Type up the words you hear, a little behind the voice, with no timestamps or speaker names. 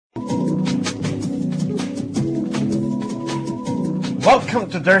Welcome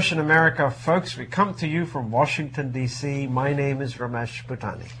to Darshan America, folks. We come to you from Washington, D.C. My name is Ramesh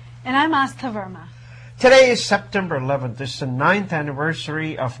Butani. And I'm Aastha Verma. Today is September 11th. It's the 9th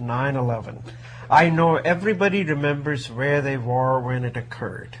anniversary of 9/11. I know everybody remembers where they were when it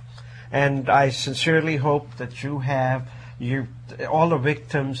occurred. And I sincerely hope that you have all the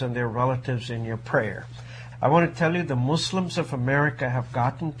victims and their relatives in your prayer. I want to tell you the Muslims of America have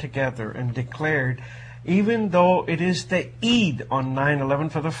gotten together and declared, even though it is the Eid on 9/11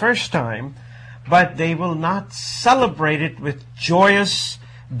 for the first time, but they will not celebrate it with joyous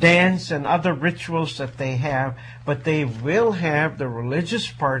dance and other rituals that they have, but they will have the religious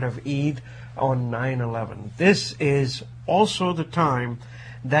part of Eid on 9/11. This is also the time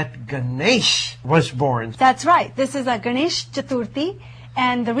that Ganesh was born. That's right. This is a Ganesh Chaturthi.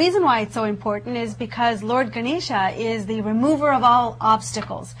 And the reason why it's so important is because Lord Ganesha is the remover of all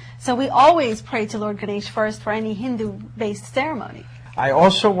obstacles. So we always pray to Lord Ganesh first for any Hindu-based ceremony. I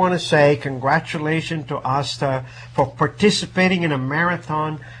also want to say congratulations to Aastha for participating in a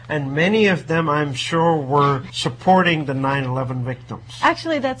marathon, and many of them, I'm sure, were supporting the 9/11 victims.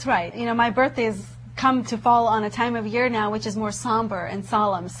 Actually, that's right. You know, my birthday has come to fall on a time of year now which is more somber and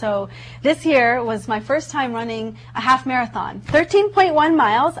solemn. So this year was my first time running a half marathon. 13.1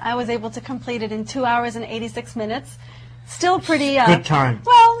 miles. I was able to complete it in 2 hours and 86 minutes. Still pretty... good time.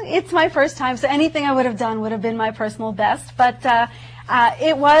 Well, it's my first time, so anything I would have done would have been my personal best. But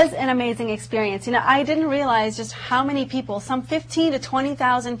it was an amazing experience. You know, I didn't realize just how many people, some 15 to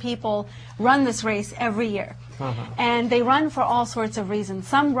 20,000 people run this race every year. And they run for all sorts of reasons.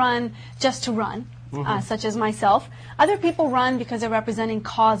 Some run just to run. Such as myself. Other people run because they're representing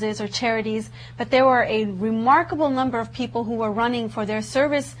causes or charities, but there were a remarkable number of people who were running for their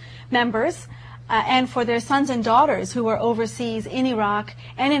service members and for their sons and daughters who were overseas in Iraq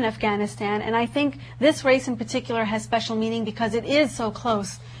and in Afghanistan. And I think this race in particular has special meaning because it is so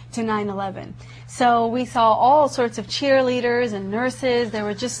close to 9/11. So we saw all sorts of cheerleaders and nurses. There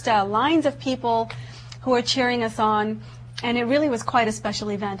were just lines of people who were cheering us on, and it really was quite a special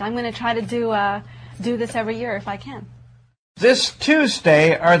event. I'm going to try to do this every year if I can. This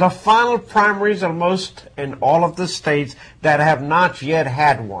Tuesday are the final primaries almost in all of the states that have not yet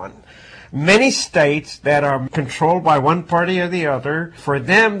had one. Many states that are controlled by one party or the other, for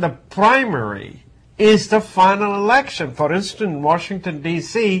them the primary is the final election. For instance, in Washington,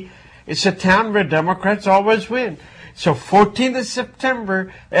 D.C., it's a town where Democrats always win. So 14th of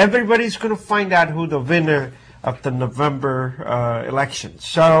September, everybody's going to find out who the winner of the November election.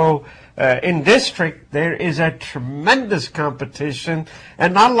 So in district, there is a tremendous competition,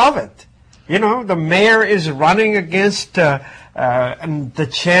 and I love it. You know, the mayor is running against the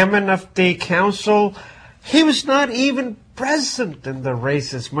chairman of the council. He was not even present in the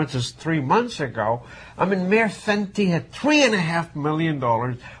race as much as 3 months ago. I mean, Mayor Fenty had $3.5 million,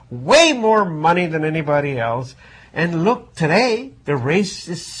 way more money than anybody else. And look, today, the race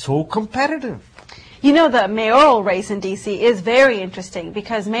is so competitive. You know, the mayoral race in D.C. is very interesting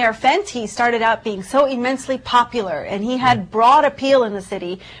because Mayor Fenty started out being so immensely popular, and he had broad appeal in the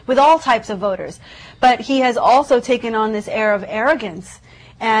city with all types of voters. But he has also taken on this air of arrogance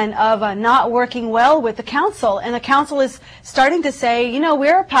and of not working well with the council. And the council is starting to say, you know,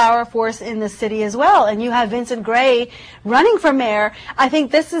 we're a power force in the city as well. And you have Vincent Gray running for mayor. I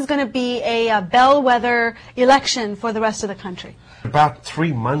think this is going to be a bellwether election for the rest of the country. About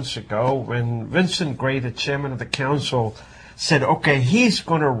 3 months ago, when Vincent Gray, the chairman of the council, said, okay, he's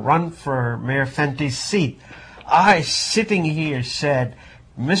going to run for Mayor Fenty's seat, I, sitting here, said,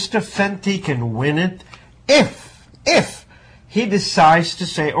 Mr. Fenty can win it if he decides to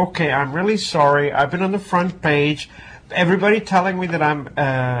say, okay, I'm really sorry, I've been on the front page, everybody telling me that I'm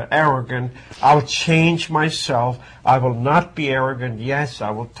arrogant, I'll change myself, I will not be arrogant, yes,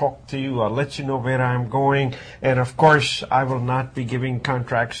 I will talk to you, I'll let you know where I'm going, and of course, I will not be giving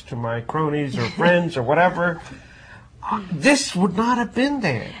contracts to my cronies or friends or whatever. This would not have been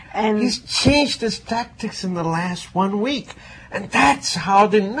there. And he's changed his tactics in the last 1 week. And that's how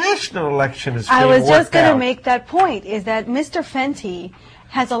the national election is being worked out. I was just going to make that point, is that Mr. Fenty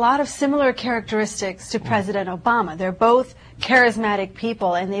has a lot of similar characteristics to President Obama. They're both charismatic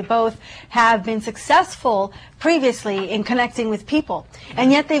people, and they both have been successful previously in connecting with people.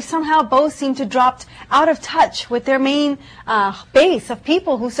 And yet they've somehow both seemed to dropped out of touch with their main base of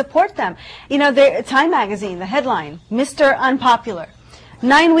people who support them. You know, Time magazine, the headline, Mr. Unpopular.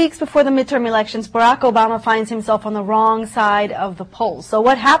 9 weeks before the midterm elections, Barack Obama finds himself on the wrong side of the polls. So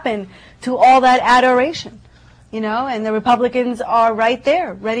what happened to all that adoration? and the Republicans are right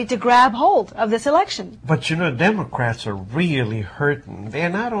there, ready to grab hold of this election. But Democrats are really hurting. They're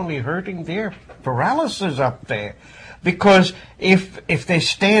not only hurting, they're paralysis up there. Because if they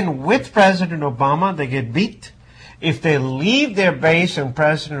stand with President Obama, they get beat. If they leave their base on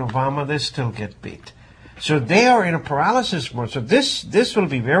President Obama, they still get beat. So they are in a paralysis mode. So this will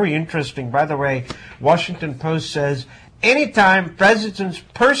be very interesting. By the way, Washington Post says anytime president's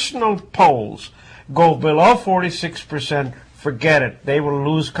personal polls go below 46%, forget it. They will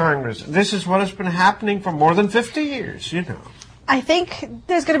lose Congress. This is what has been happening for more than 50 years, I think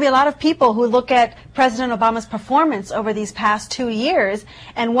there's going to be a lot of people who look at President Obama's performance over these past 2 years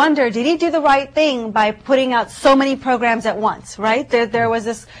and wonder, did he do the right thing by putting out so many programs at once, right? There was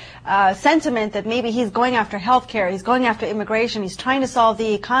this sentiment that maybe he's going after health care, he's going after immigration, he's trying to solve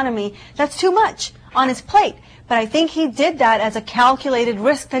the economy. That's too much on his plate. But I think he did that as a calculated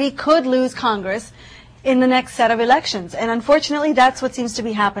risk that he could lose Congress in the next set of elections. And unfortunately, that's what seems to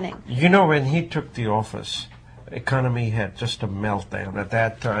be happening. When he took the office, economy had just a meltdown at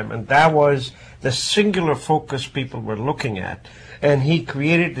that time, and that was the singular focus people were looking at. And he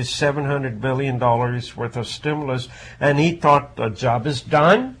created this $700 billion worth of stimulus, and he thought the job is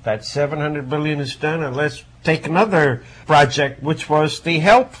done, that $700 billion is done, and let's take another project, which was the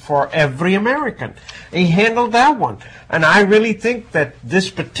help for every American. He handled that one. And I really think that this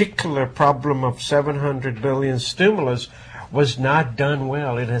particular problem of $700 billion stimulus was not done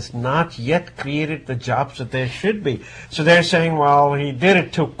well. It has not yet created the jobs that there should be. So they're saying, well, he did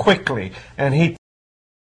it too quickly, and he